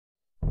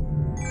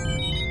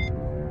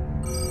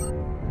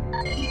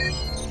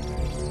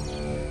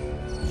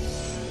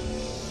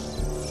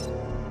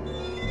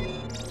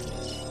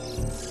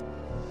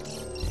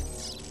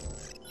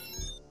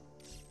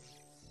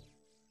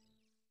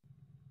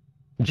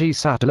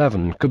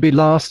GSAT-11 could be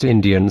last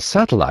Indian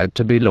satellite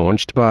to be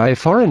launched by a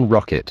foreign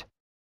rocket.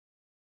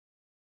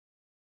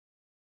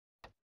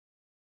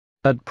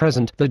 At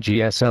present, the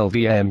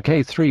GSLV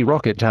Mk III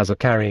rocket has a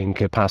carrying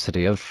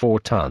capacity of 4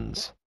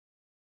 tons.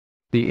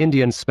 The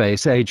Indian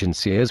Space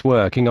Agency is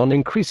working on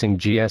increasing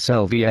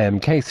GSLV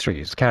Mk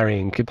III's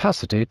carrying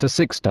capacity to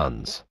 6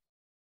 tons.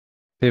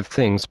 If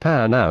things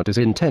pan out as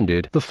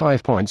intended, the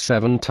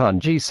 5.7-ton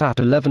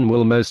GSAT-11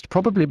 will most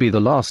probably be the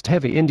last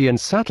heavy Indian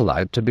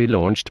satellite to be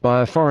launched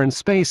by a foreign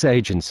space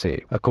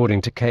agency,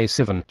 according to K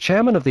Sivan,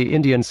 chairman of the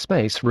Indian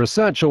Space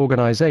Research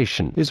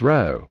Organisation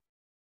 (ISRO).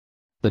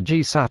 The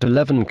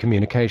GSAT-11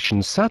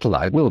 communications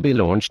satellite will be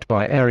launched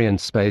by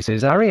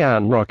Arianespace's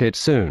Ariane rocket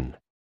soon.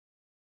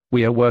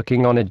 We are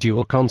working on a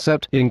dual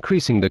concept,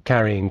 increasing the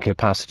carrying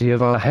capacity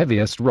of our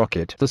heaviest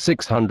rocket, the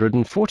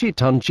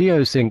 640-ton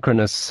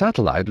geosynchronous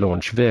satellite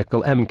launch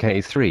vehicle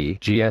Mk3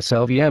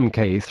 GSLV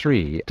Mk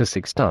III to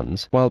 6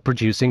 tons, while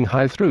producing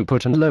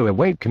high-throughput and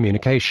lower-weight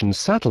communications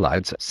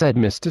satellites, said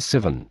Mr.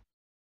 Sivan.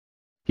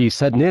 He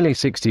said nearly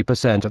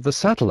 60% of the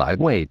satellite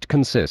weight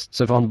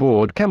consists of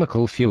onboard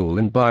chemical fuel,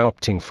 and by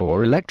opting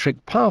for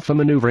electric power for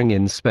maneuvering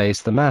in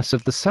space, the mass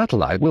of the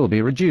satellite will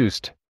be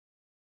reduced.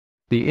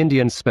 The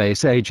Indian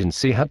Space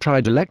Agency had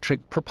tried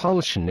electric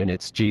propulsion in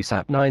its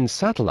GSAT-9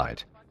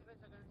 satellite.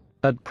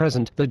 At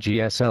present, the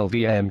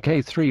GSLV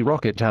Mk III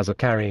rocket has a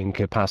carrying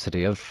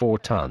capacity of 4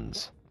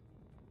 tons.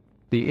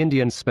 The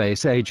Indian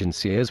Space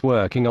Agency is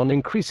working on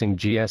increasing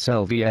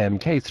GSLV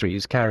Mk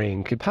III's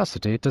carrying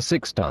capacity to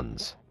 6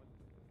 tons.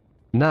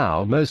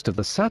 Now most of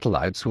the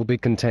satellites will be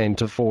contained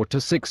to 4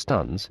 to 6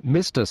 tons,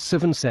 Mr.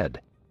 Sivan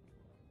said.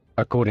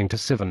 According to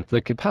Sivan,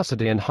 the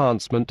capacity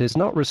enhancement is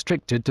not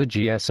restricted to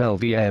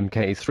GSLV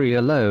Mk III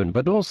alone,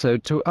 but also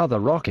to other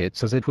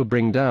rockets, as it would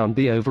bring down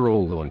the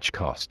overall launch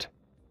cost.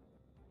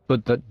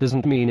 But that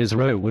doesn't mean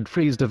ISRO would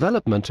freeze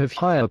development of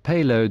higher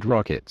payload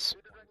rockets.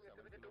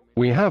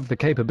 We have the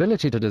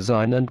capability to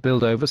design and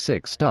build over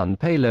 6-ton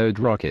payload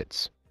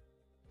rockets.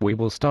 We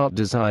will start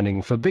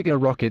designing for bigger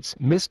rockets,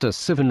 Mr.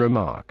 Sivan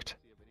remarked.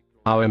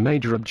 Our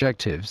major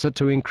objectives are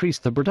to increase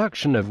the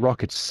production of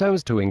rockets so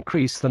as to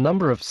increase the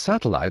number of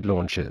satellite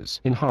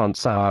launches,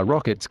 enhance our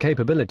rocket's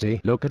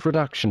capability, look at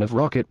reduction of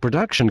rocket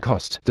production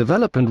cost,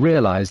 develop and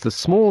realize the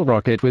small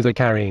rocket with a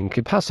carrying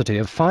capacity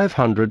of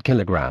 500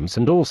 kilograms,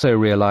 and also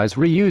realize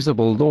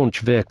reusable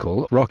launch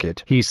vehicle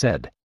rocket, he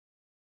said.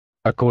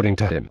 According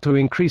to him, to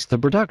increase the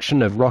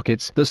production of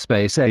rockets, the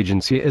space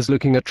agency is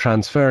looking at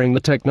transferring the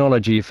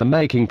technology for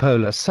making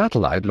polar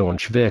satellite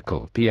launch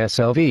vehicle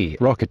 (PSLV)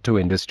 rocket to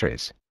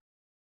industries.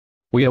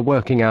 We are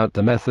working out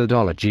the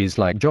methodologies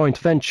like joint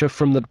venture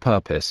from that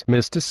purpose,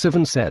 Mr.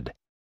 Sivan said.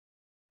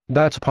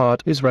 That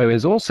part, ISRO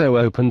is also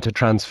open to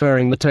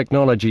transferring the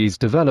technologies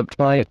developed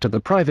by it to the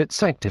private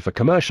sector for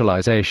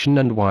commercialization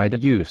and wider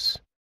use.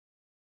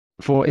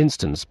 For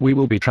instance, we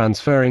will be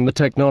transferring the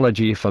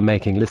technology for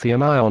making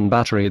lithium-ion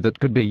battery that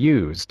could be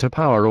used to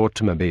power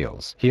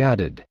automobiles, he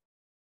added.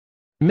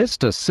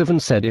 Mr.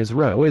 Sivan said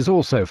ISRO is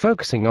also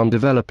focusing on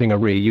developing a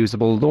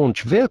reusable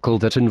launch vehicle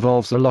that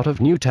involves a lot of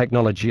new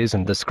technologies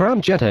and the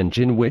scramjet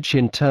engine, which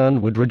in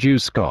turn would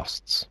reduce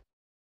costs.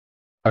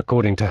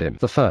 According to him,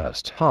 the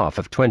first half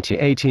of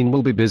 2018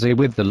 will be busy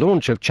with the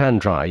launch of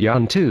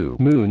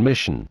Chandrayaan-2 moon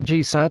mission,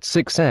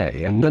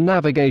 GSAT-6A, and the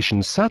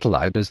navigation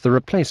satellite as the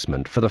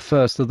replacement for the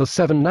first of the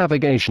 7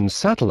 navigation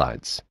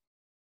satellites.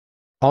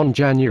 On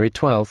January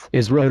 12,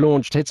 ISRO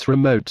launched its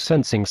remote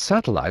sensing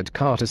satellite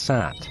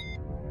Cartosat.